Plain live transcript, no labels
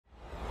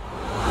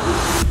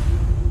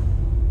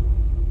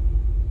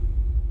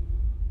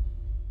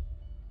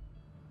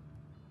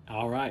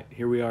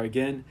here we are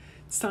again.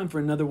 It's time for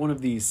another one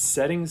of these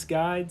settings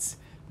guides.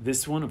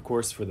 This one, of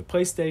course, for the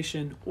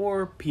PlayStation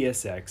or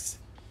PSX,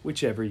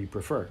 whichever you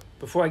prefer.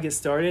 Before I get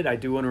started, I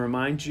do want to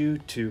remind you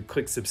to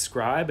click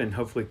subscribe and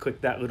hopefully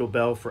click that little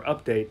bell for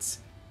updates.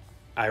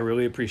 I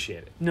really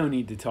appreciate it. No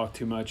need to talk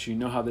too much. You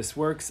know how this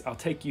works. I'll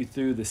take you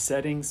through the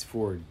settings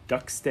for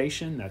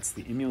Duckstation. That's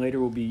the emulator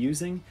we'll be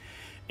using.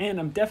 And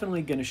I'm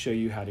definitely going to show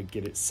you how to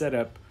get it set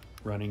up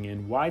running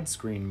in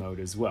widescreen mode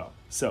as well.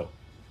 So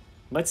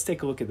let's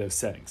take a look at those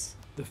settings.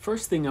 The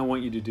first thing I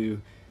want you to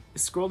do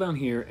is scroll down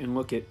here and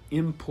look at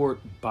Import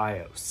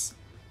BIOS.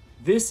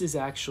 This is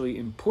actually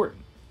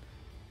important.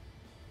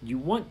 You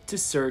want to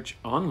search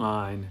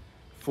online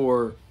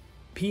for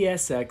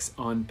PSX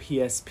on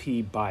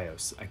PSP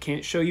BIOS. I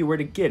can't show you where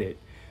to get it,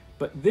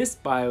 but this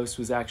BIOS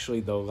was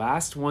actually the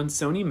last one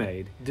Sony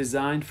made,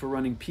 designed for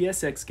running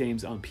PSX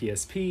games on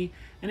PSP,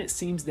 and it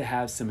seems to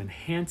have some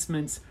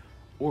enhancements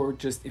or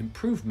just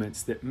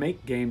improvements that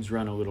make games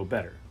run a little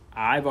better.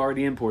 I've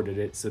already imported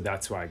it, so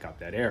that's why I got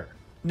that error.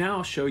 Now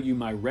I'll show you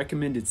my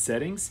recommended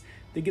settings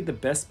that get the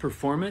best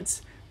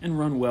performance and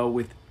run well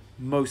with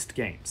most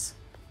games.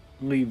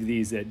 Leave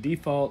these at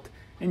default,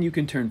 and you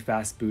can turn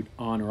fast boot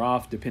on or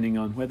off depending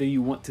on whether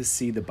you want to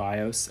see the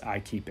BIOS. I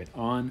keep it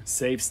on.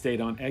 Save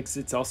state on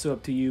exit's also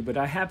up to you, but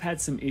I have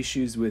had some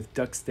issues with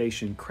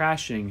Duckstation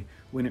crashing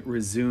when it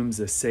resumes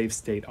a save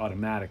state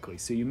automatically,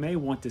 so you may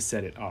want to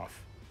set it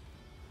off.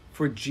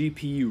 For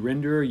GPU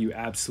renderer, you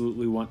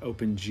absolutely want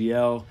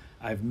OpenGL.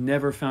 I've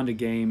never found a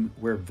game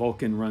where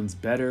Vulkan runs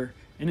better,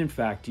 and in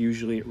fact,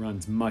 usually it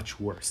runs much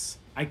worse.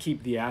 I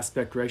keep the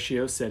aspect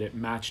ratio set at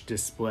match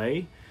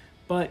display,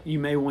 but you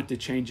may want to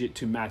change it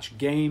to match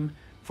game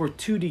for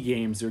 2D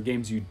games or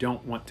games you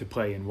don't want to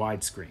play in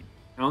widescreen.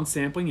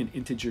 Downsampling and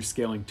integer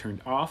scaling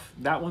turned off,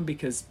 that one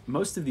because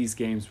most of these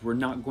games we're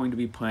not going to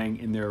be playing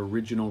in their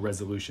original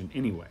resolution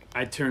anyway.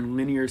 I turn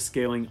linear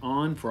scaling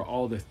on for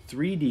all the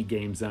 3D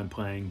games I'm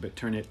playing, but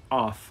turn it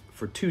off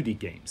for 2D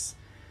games.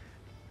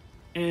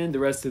 And the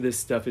rest of this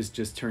stuff is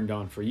just turned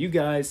on for you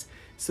guys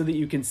so that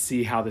you can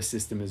see how the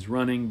system is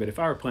running, but if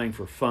I were playing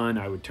for fun,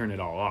 I would turn it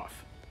all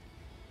off.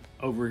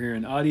 Over here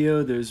in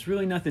audio, there's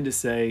really nothing to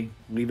say.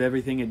 Leave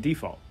everything at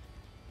default.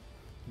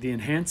 The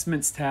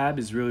enhancements tab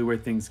is really where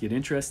things get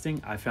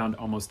interesting. I found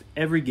almost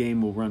every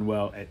game will run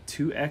well at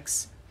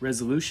 2x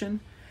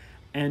resolution,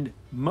 and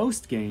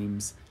most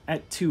games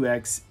at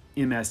 2x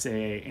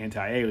MSAA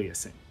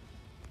anti-aliasing.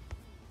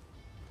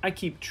 I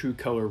keep true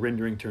color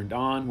rendering turned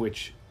on,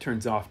 which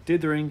turns off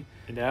dithering,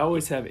 and I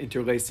always have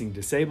interlacing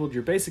disabled.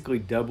 You're basically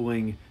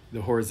doubling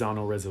the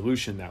horizontal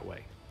resolution that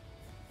way.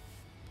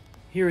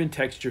 Here in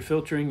texture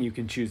filtering, you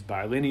can choose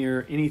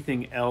bilinear.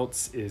 Anything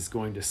else is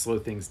going to slow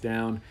things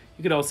down.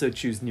 You could also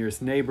choose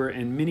nearest neighbor,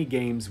 and many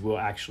games will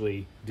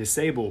actually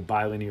disable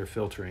bilinear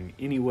filtering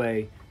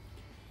anyway.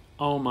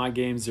 All my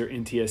games are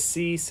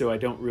NTSC, so I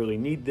don't really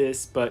need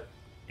this, but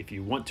if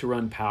you want to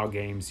run PAL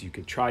games, you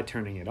could try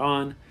turning it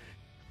on.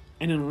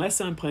 And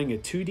unless I'm playing a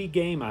 2D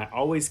game, I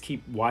always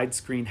keep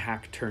widescreen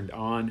hack turned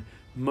on.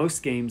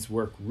 Most games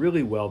work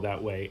really well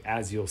that way,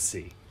 as you'll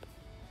see.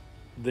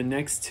 The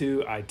next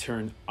two I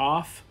turn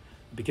off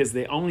because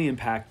they only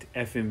impact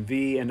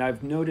FMV, and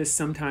I've noticed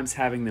sometimes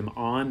having them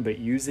on but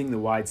using the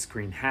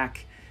widescreen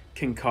hack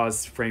can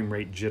cause frame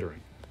rate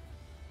jittering.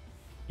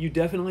 You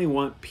definitely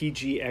want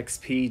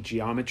PGXP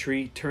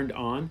geometry turned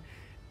on.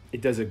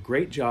 It does a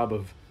great job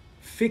of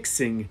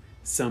fixing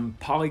some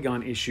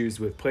polygon issues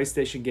with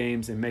PlayStation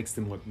games and makes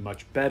them look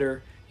much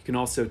better. You can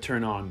also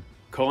turn on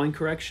culling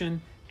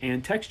correction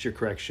and texture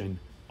correction.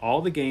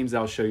 All the games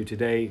I'll show you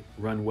today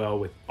run well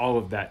with all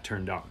of that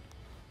turned on.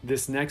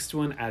 This next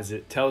one, as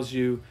it tells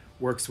you,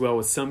 works well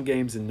with some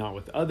games and not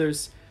with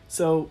others.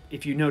 So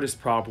if you notice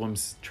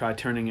problems, try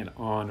turning it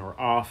on or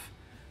off.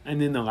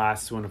 And then the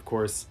last one, of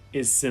course,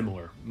 is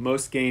similar.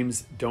 Most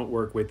games don't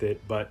work with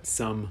it, but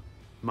some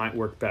might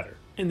work better.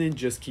 And then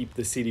just keep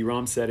the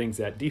CD-ROM settings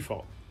at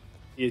default.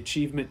 The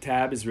achievement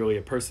tab is really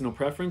a personal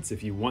preference.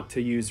 If you want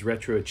to use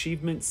retro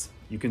achievements,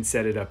 you can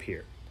set it up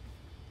here.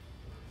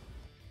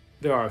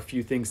 There are a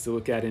few things to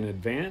look at in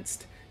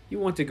advanced. You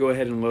want to go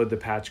ahead and load the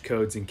patch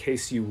codes in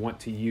case you want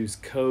to use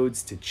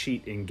codes to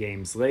cheat in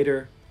games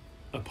later.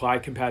 Apply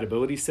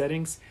compatibility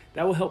settings.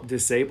 That will help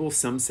disable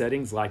some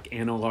settings like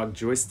analog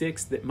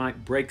joysticks that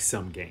might break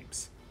some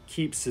games.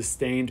 Keep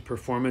sustained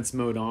performance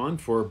mode on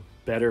for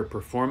better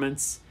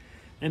performance.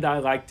 And I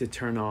like to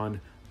turn on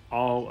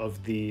all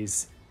of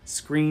these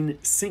screen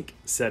sync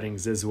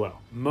settings as well.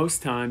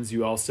 Most times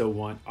you also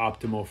want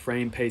optimal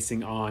frame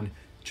pacing on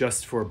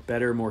just for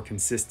better, more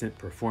consistent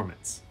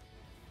performance.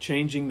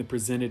 Changing the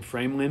presented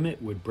frame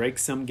limit would break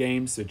some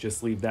games, so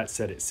just leave that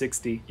set at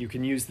 60. You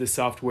can use the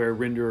software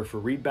renderer for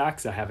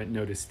readbacks. I haven't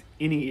noticed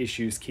any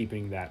issues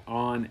keeping that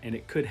on, and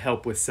it could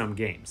help with some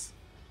games.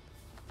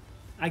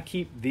 I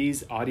keep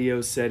these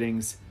audio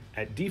settings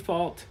at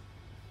default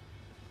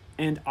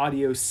and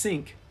audio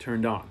sync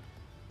turned on.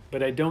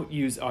 But I don't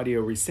use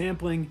audio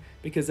resampling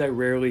because I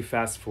rarely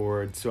fast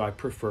forward, so I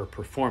prefer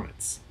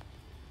performance.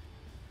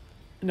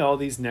 And all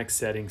these next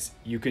settings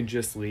you can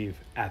just leave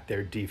at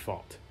their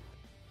default.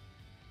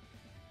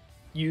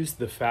 use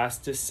the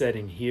fastest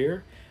setting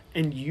here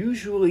and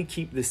usually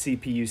keep the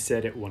CPU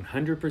set at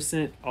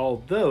 100%,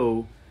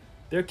 although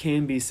there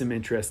can be some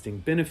interesting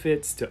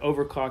benefits to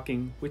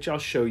overclocking, which I'll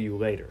show you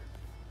later.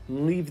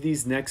 Leave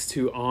these next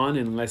two on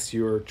unless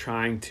you're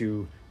trying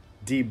to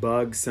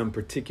debug some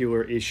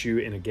particular issue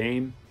in a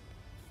game.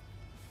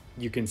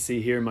 You can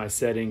see here my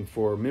setting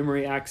for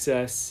memory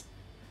access,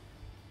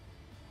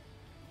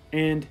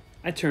 and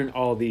I turn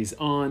all these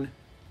on.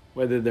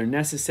 Whether they're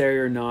necessary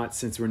or not,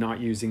 since we're not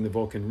using the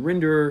Vulkan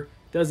renderer,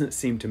 doesn't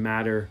seem to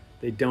matter.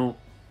 They don't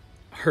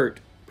hurt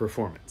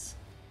performance.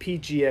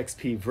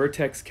 PGXP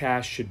vertex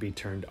cache should be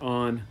turned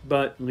on,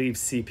 but leave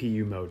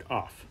CPU mode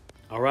off.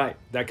 All right,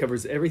 that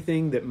covers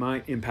everything that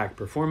might impact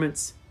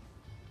performance.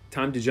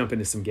 Time to jump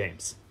into some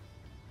games.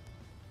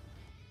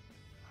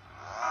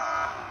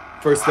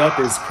 First up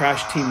is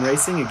Crash Team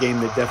Racing, a game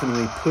that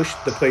definitely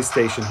pushed the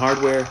PlayStation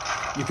hardware.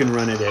 You can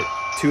run it at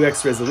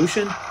 2x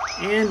resolution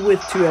and with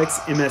 2x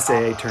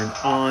MSAA turned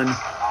on,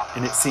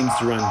 and it seems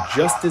to run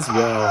just as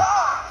well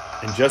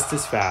and just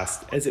as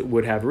fast as it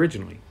would have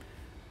originally.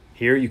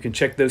 Here you can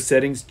check those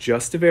settings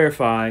just to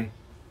verify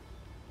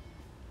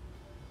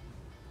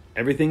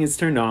everything is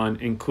turned on,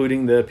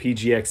 including the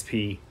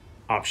PGXP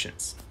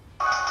options.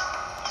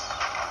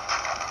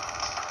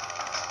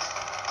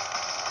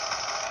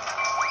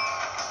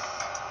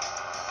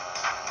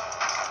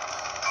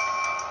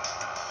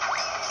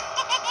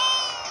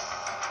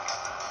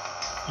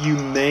 You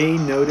may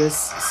notice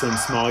some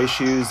small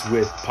issues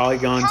with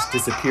polygons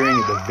disappearing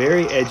at the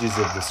very edges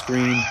of the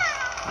screen,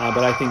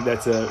 but I think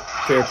that's a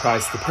fair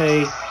price to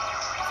pay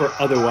for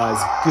otherwise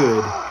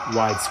good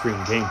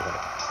widescreen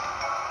gameplay.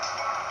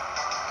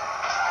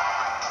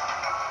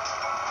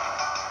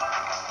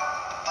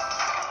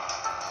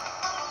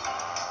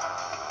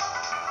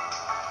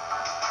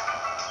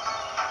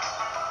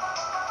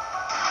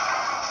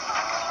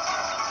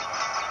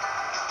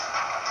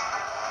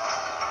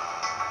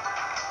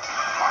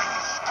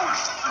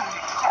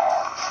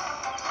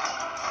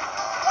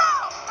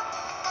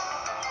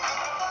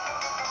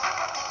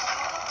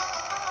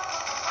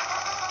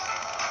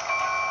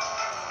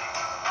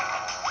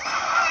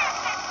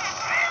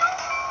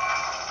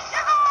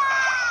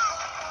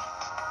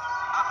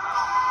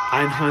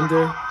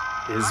 Einhander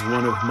is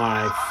one of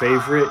my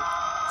favorite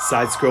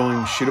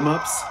side-scrolling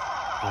shoot-'em-ups.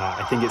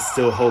 I think it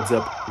still holds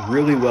up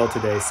really well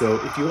today,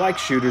 so if you like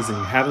shooters and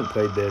you haven't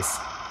played this,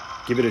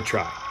 give it a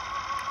try.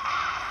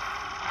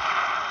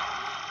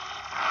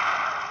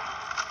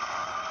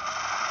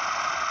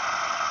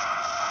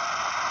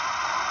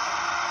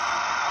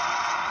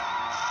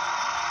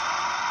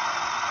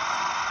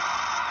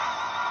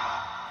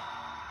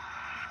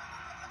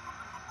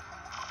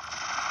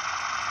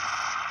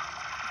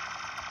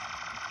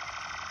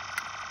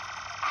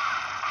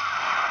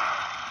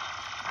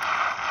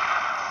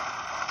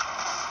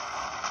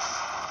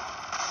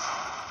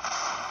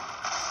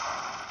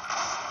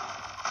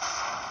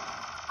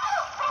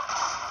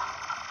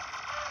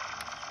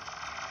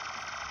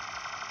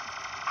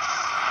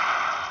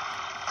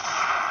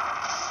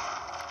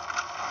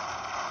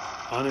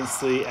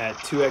 Honestly, at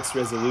 2x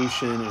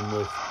resolution and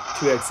with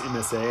 2x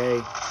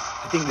MSAA,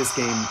 I think this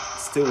game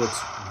still looks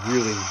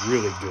really,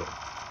 really good.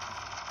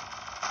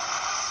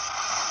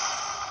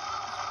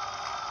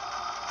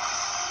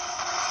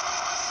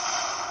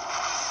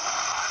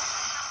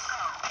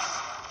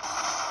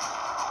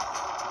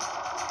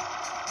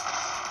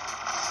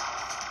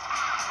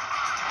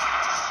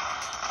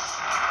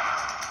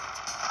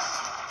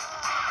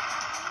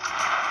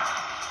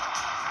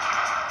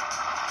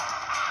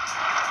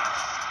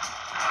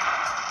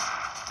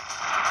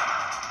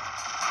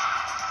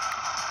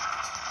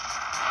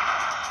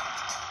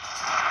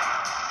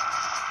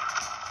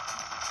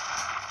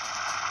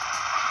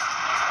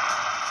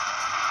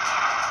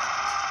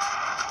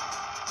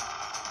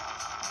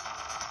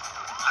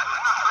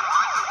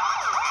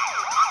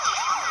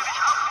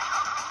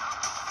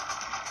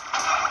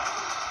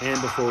 And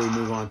before we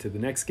move on to the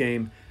next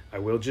game, I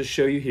will just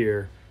show you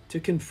here to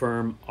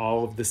confirm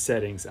all of the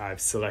settings I've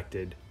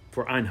selected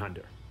for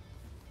Einhander.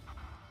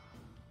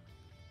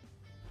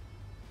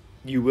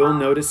 You will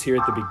notice here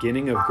at the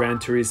beginning of Gran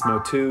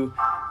Turismo 2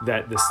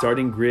 that the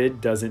starting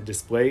grid doesn't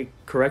display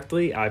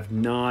correctly. I've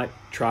not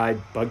tried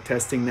bug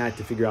testing that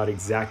to figure out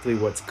exactly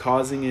what's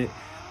causing it,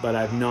 but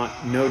I've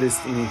not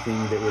noticed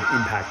anything that would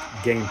impact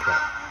gameplay.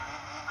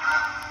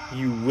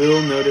 You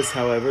will notice,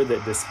 however,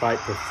 that despite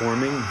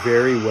performing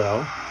very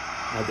well,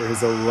 there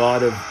is a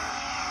lot of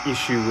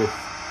issue with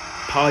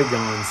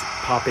polygons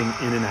popping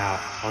in and out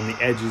on the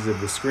edges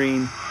of the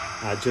screen,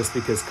 just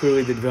because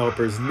clearly the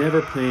developers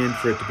never planned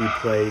for it to be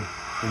played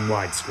in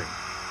widescreen.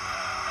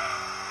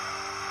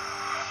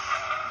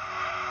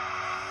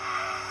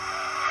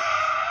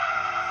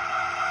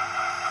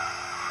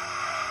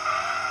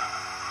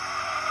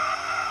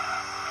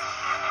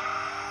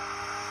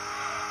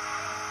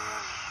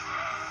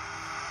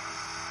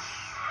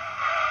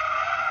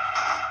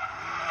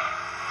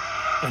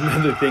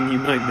 Another thing you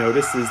might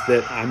notice is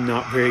that I'm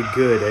not very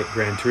good at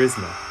Gran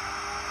Turismo.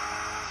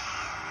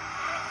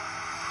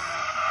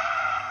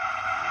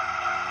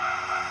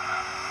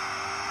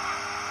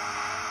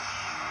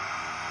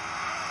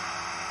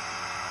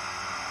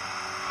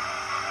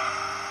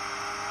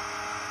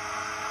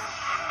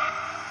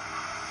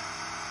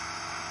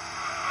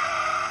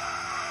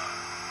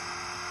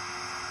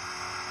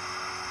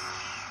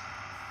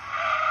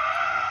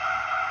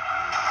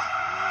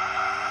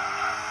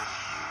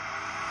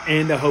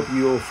 And I hope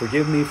you'll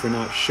forgive me for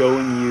not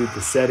showing you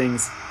the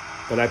settings,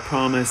 but I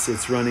promise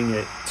it's running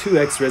at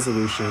 2x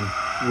resolution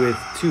with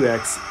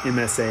 2x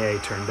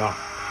MSAA turned on.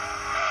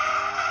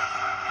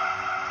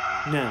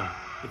 Now,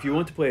 if you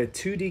want to play a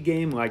 2D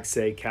game like,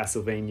 say,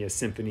 Castlevania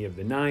Symphony of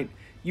the Night,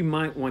 you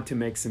might want to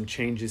make some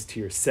changes to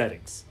your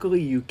settings.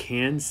 Luckily, you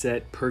can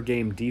set per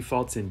game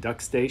defaults in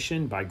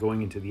Duckstation by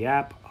going into the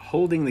app,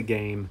 holding the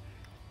game,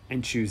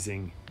 and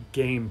choosing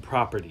Game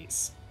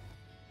Properties.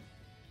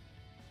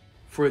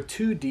 For a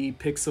 2D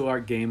pixel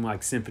art game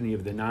like Symphony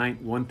of the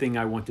Night, one thing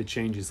I want to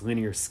change is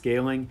linear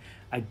scaling.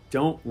 I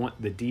don't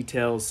want the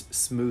details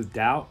smoothed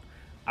out.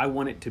 I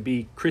want it to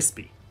be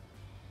crispy.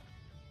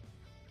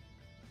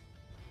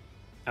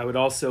 I would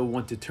also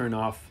want to turn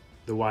off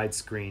the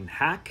widescreen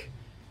hack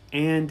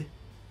and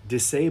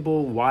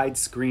disable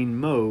widescreen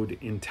mode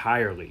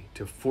entirely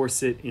to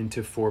force it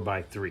into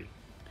 4:3.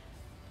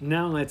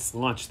 Now let's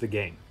launch the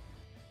game.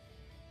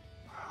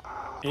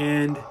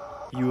 And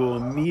you will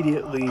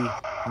immediately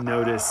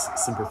notice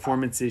some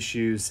performance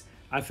issues.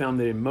 I found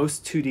that in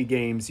most 2D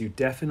games, you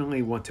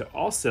definitely want to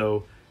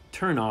also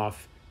turn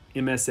off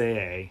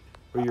MSAA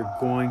or you're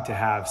going to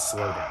have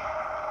slowdown.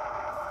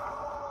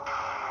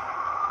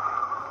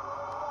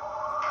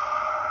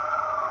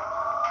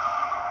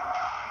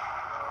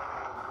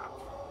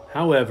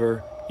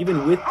 However,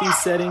 even with these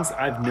settings,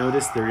 I've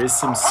noticed there is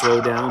some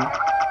slowdown,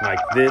 like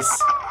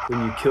this,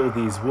 when you kill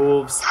these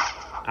wolves.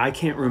 I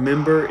can't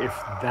remember if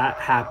that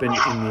happened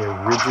in the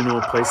original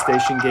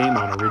PlayStation game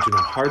on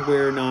original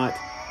hardware or not,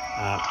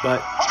 but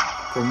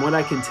from what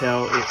I can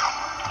tell, it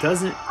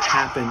doesn't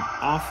happen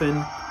often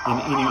in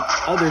any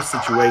other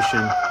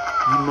situation.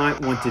 You might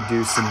want to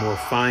do some more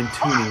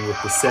fine-tuning with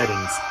the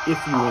settings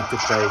if you want to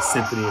play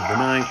Symphony of the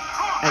Night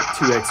at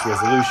 2x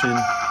resolution,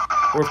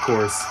 or of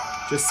course,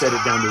 just set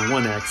it down to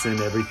 1x and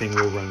everything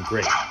will run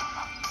great.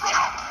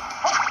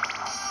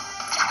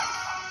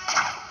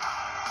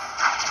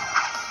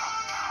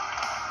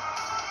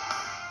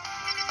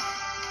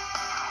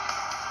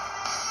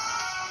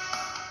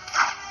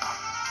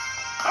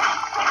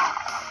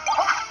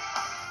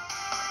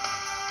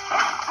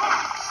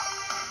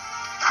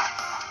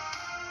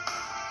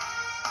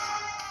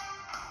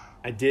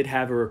 I did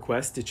have a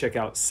request to check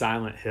out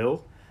Silent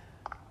Hill.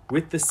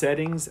 With the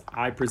settings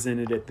I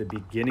presented at the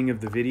beginning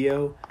of the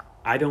video,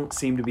 I don't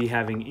seem to be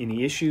having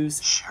any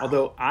issues,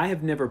 although I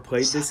have never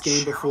played this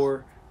game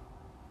before.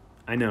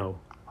 I know,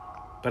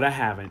 but I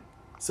haven't,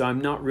 so I'm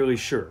not really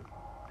sure.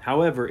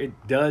 However,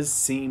 it does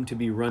seem to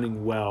be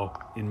running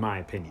well, in my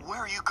opinion.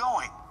 Where are you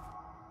going?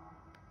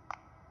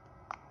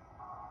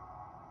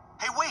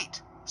 Hey,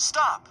 wait!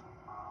 Stop!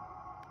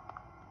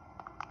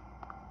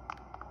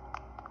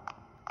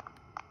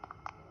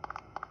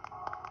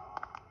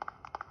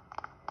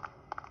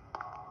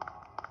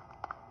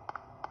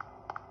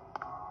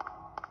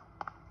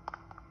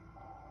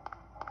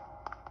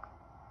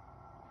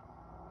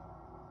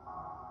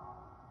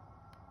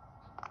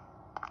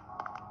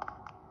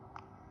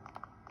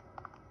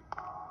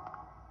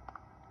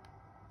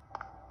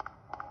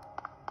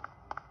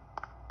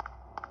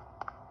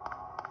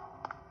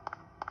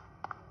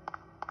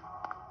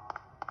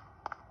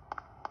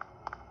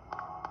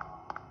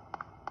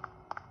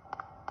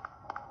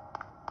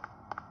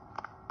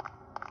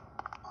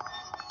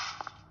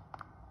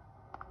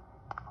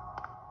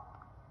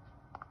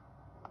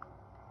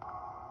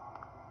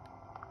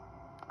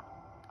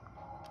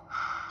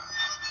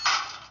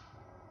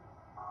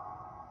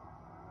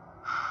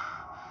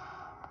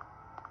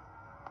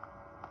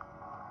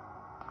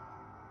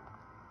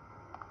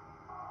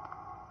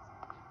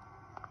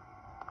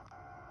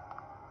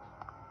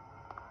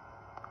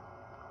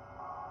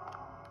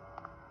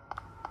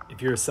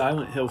 If you're a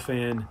Silent Hill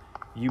fan,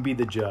 you be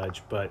the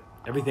judge, but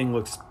everything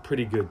looks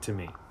pretty good to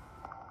me.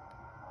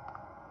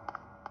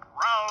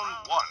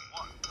 Round one.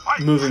 Fight.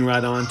 Moving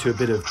right on to a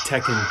bit of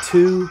Tekken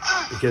 2,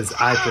 because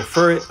I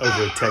prefer it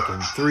over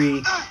Tekken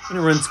 3, and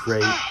it runs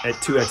great at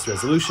 2x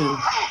resolution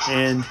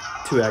and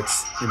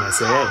 2x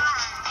MSAA.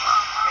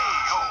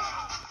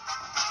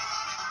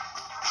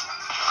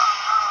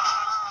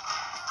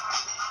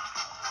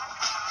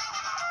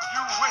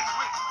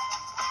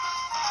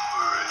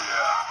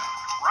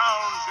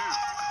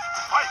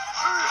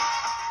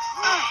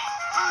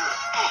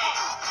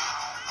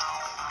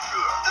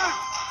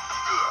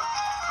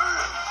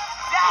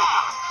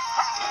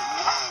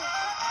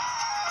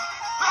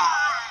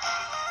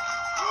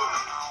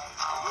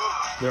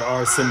 There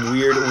are some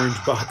weird orange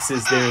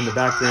boxes there in the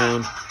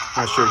background.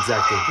 Not sure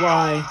exactly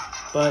why,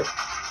 but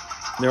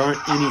there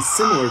aren't any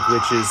similar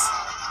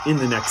glitches in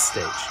the next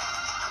stage.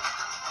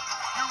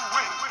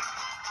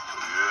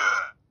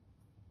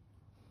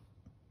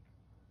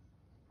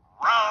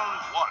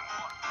 Round one.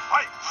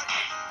 Fight.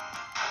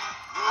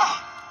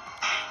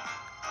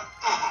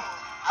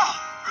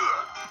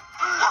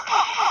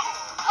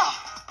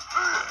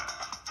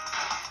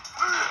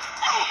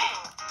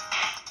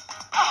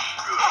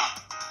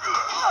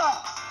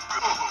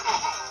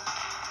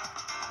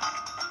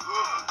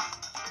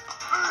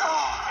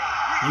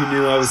 You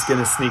knew I was going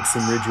to sneak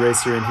some Ridge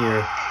Racer in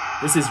here.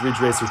 This is Ridge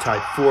Racer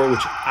Type 4,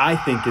 which I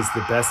think is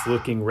the best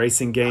looking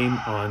racing game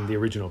on the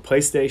original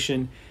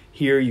PlayStation.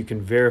 Here you can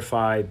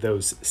verify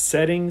those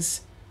settings,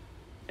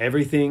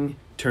 everything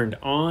turned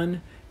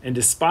on, and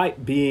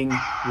despite being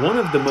one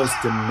of the most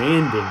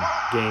demanding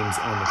games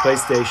on the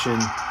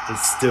PlayStation, it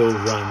still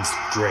runs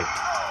great.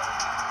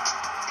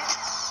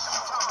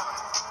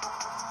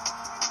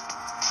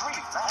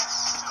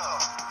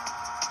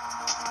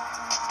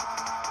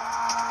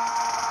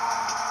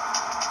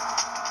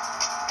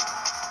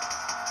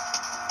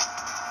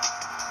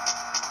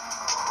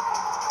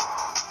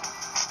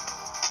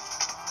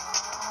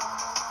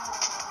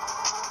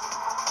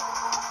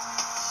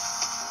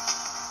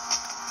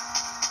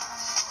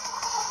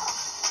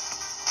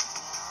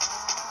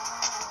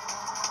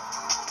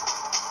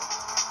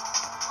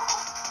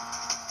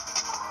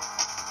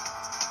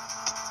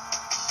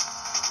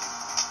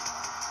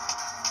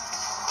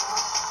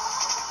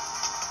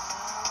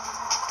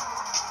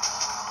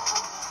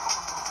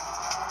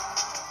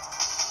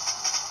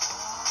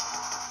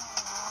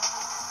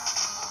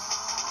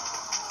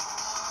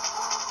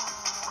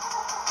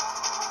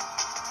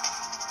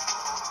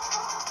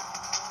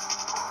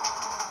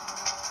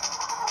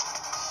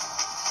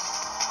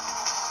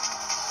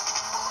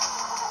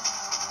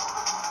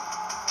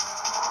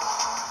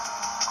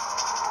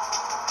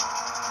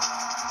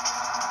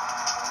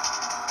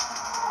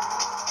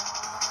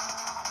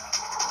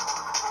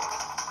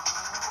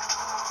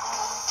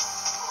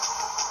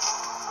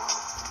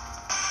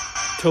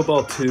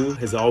 Tobal 2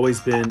 has always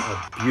been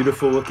a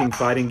beautiful looking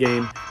fighting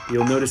game.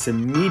 You'll notice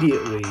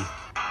immediately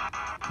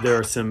there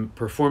are some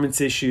performance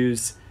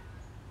issues.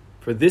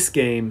 For this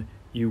game,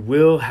 you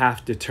will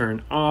have to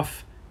turn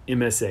off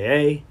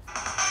MSAA,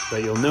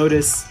 but you'll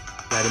notice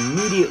that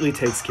immediately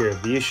takes care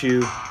of the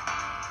issue,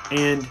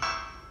 and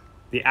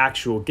the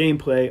actual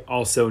gameplay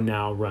also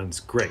now runs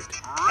great.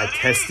 I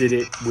tested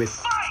it with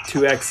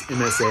 2x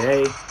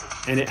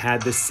MSAA, and it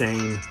had the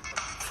same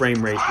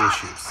frame rate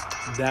issues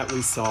that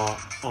we saw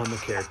on the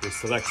character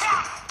select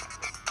screen.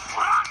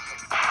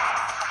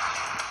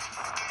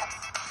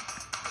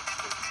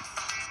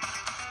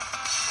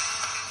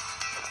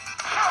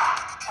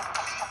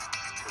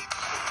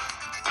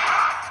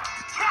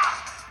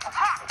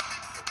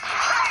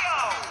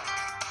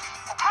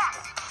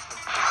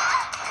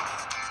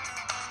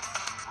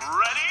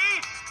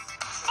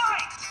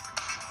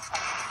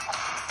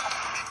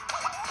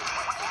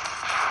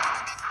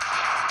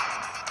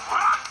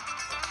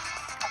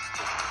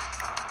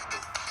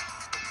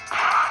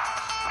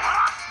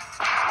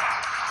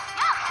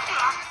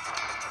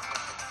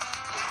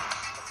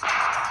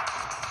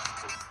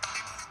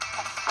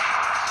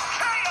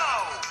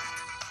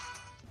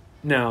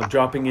 Now,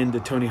 dropping into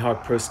Tony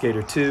Hawk Pro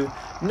Skater 2,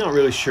 I'm not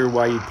really sure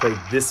why you'd play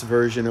this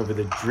version over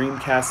the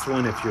Dreamcast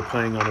one if you're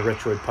playing on a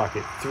Retroid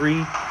Pocket 3.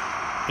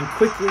 And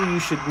quickly you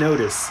should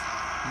notice,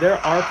 there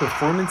are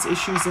performance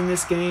issues in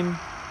this game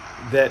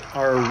that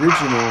are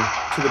original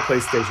to the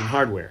PlayStation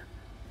hardware.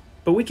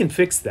 But we can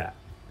fix that.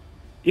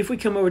 If we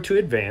come over to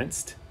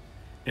Advanced,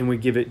 and we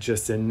give it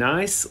just a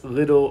nice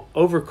little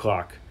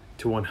overclock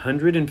to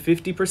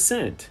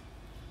 150%,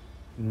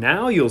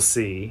 now you'll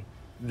see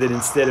that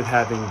instead of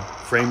having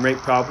frame rate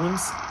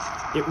problems,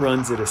 it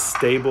runs at a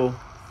stable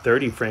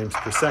 30 frames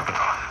per second.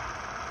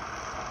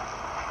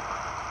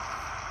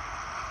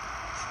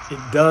 It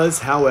does,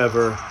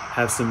 however,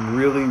 have some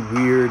really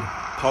weird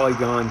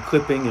polygon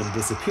clipping and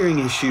disappearing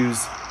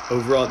issues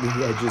over at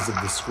the edges of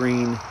the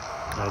screen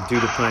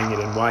due to playing it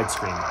in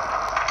widescreen.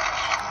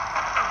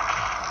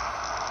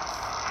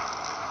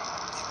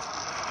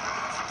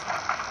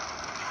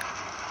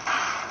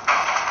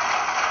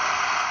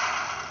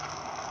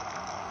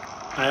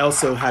 I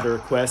also had a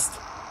request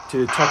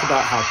to talk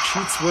about how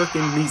cheats work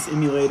in these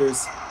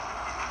emulators.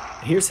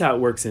 Here's how it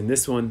works in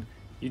this one.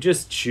 You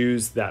just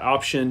choose that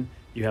option.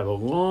 You have a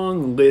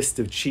long list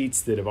of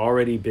cheats that have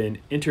already been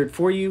entered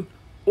for you,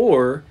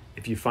 or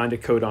if you find a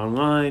code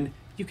online,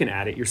 you can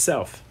add it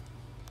yourself.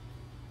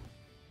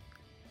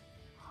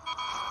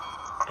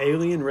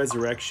 Alien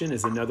Resurrection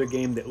is another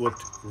game that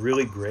looked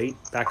really great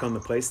back on the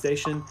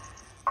PlayStation,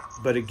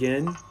 but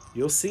again,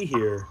 you'll see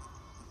here,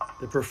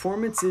 the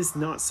performance is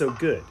not so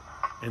good.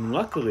 And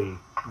luckily,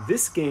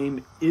 this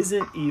game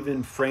isn't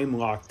even frame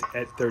locked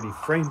at 30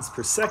 frames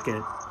per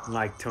second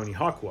like Tony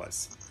Hawk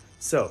was.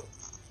 So,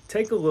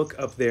 take a look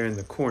up there in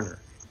the corner.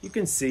 You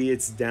can see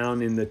it's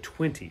down in the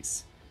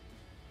 20s.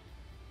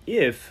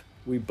 If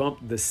we bump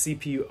the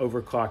CPU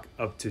overclock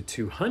up to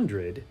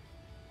 200,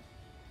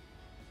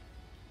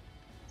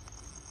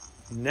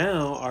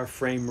 now our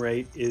frame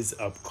rate is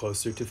up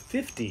closer to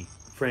 50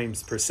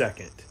 frames per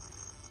second.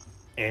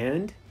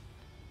 And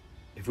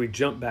if we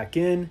jump back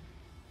in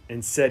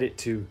and set it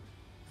to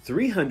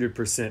 300%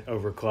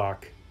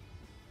 overclock,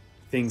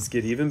 things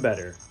get even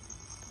better.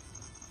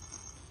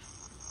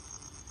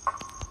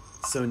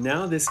 So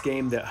now this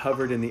game that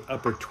hovered in the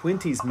upper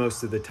 20s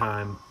most of the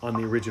time on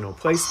the original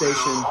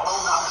PlayStation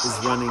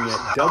is running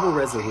at double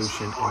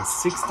resolution and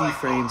 60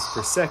 frames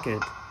per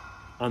second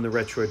on the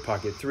Retroid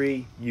Pocket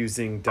 3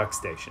 using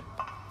Duckstation.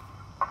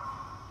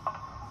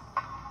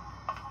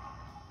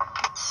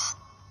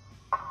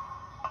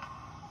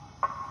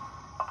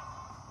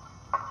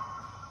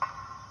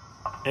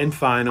 And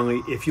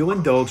finally, if you'll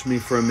indulge me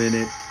for a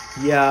minute,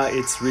 yeah,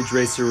 it's Ridge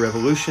Racer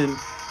Revolution,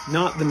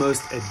 not the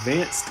most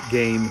advanced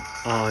game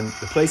on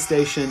the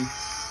PlayStation.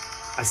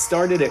 I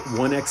started at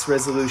 1x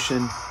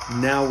resolution,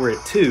 now we're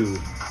at 2,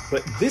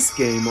 but this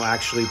game will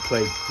actually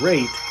play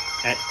great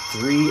at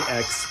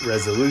 3x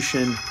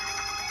resolution,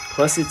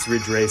 plus it's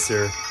Ridge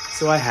Racer,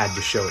 so I had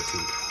to show it to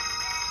you.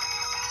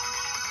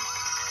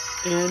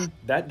 And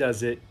that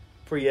does it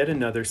for yet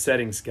another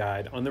settings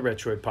guide on the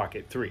Retroid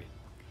Pocket 3.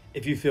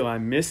 If you feel I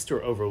missed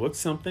or overlooked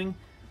something,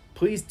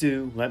 please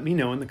do let me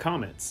know in the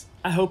comments.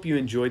 I hope you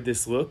enjoyed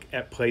this look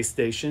at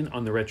PlayStation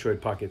on the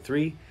Retroid Pocket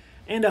 3,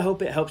 and I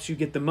hope it helps you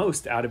get the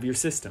most out of your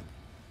system.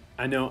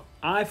 I know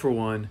I, for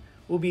one,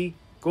 will be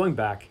going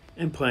back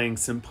and playing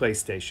some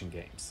PlayStation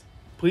games.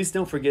 Please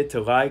don't forget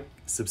to like,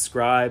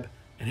 subscribe,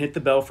 and hit the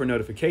bell for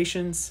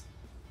notifications.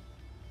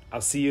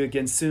 I'll see you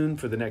again soon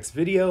for the next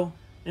video,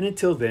 and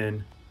until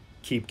then,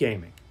 keep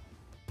gaming.